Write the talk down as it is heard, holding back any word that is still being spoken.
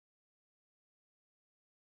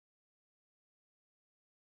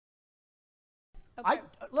Okay.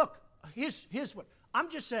 Look, here's what I'm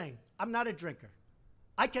just saying. I'm not a drinker.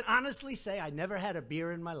 I can honestly say I never had a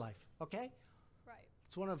beer in my life. Okay, Right.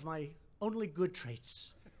 it's one of my only good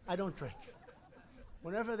traits. I don't drink.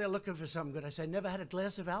 Whenever they're looking for something good, I say, I never had a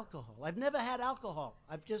glass of alcohol. I've never had alcohol.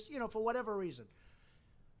 I've just, for whatever reason.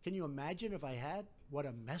 Can you imagine if I had, what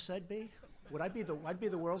a mess I'd be? I'd be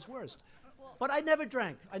the world's worst. But I never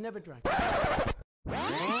drank. I never drank.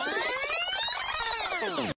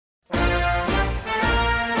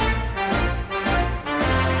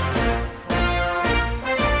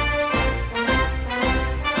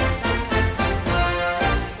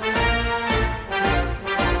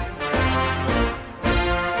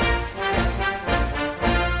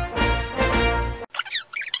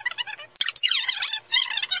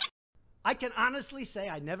 I can honestly say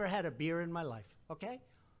I never had a beer in my life, okay?